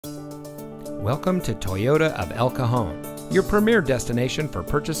Welcome to Toyota of El Cajon, your premier destination for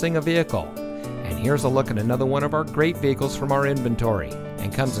purchasing a vehicle. And here's a look at another one of our great vehicles from our inventory,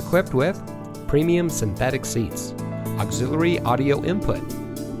 and comes equipped with premium synthetic seats, auxiliary audio input,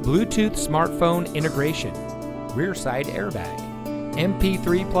 Bluetooth smartphone integration, rear side airbag,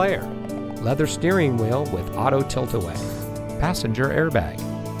 MP3 player, leather steering wheel with auto tilt-away, passenger airbag,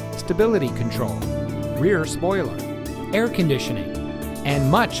 stability control, rear spoiler, air conditioning,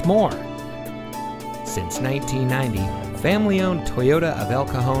 and much more. Since 1990, family-owned Toyota of El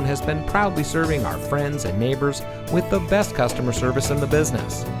Cajon has been proudly serving our friends and neighbors with the best customer service in the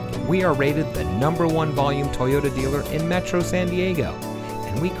business. We are rated the #1 volume Toyota dealer in Metro San Diego,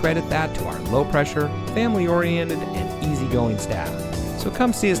 and we credit that to our low-pressure, family-oriented, and easygoing staff. So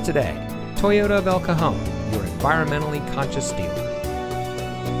come see us today. Toyota of El Cajon, your environmentally conscious dealer.